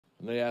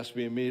And they asked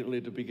me immediately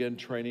to begin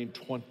training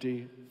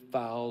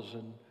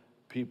 20,000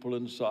 people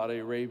in Saudi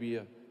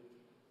Arabia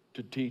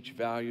to teach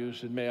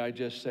values. And may I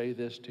just say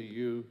this to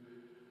you,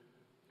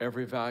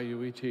 every value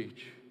we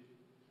teach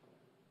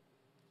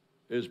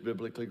is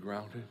biblically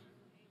grounded.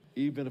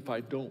 Even if I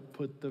don't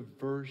put the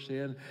verse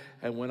in,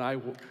 and when I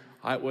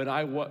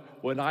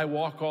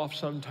walk off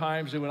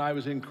sometimes, and when I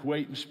was in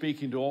Kuwait and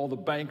speaking to all the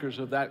bankers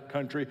of that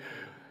country,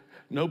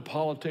 no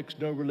politics,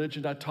 no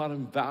religion. I taught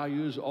them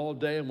values all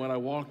day, and when I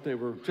walked, they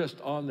were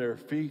just on their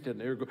feet,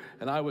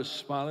 and I was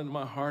smiling in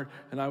my heart,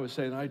 and I was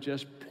saying, I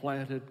just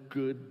planted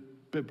good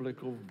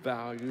biblical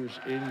values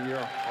in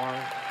your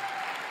heart.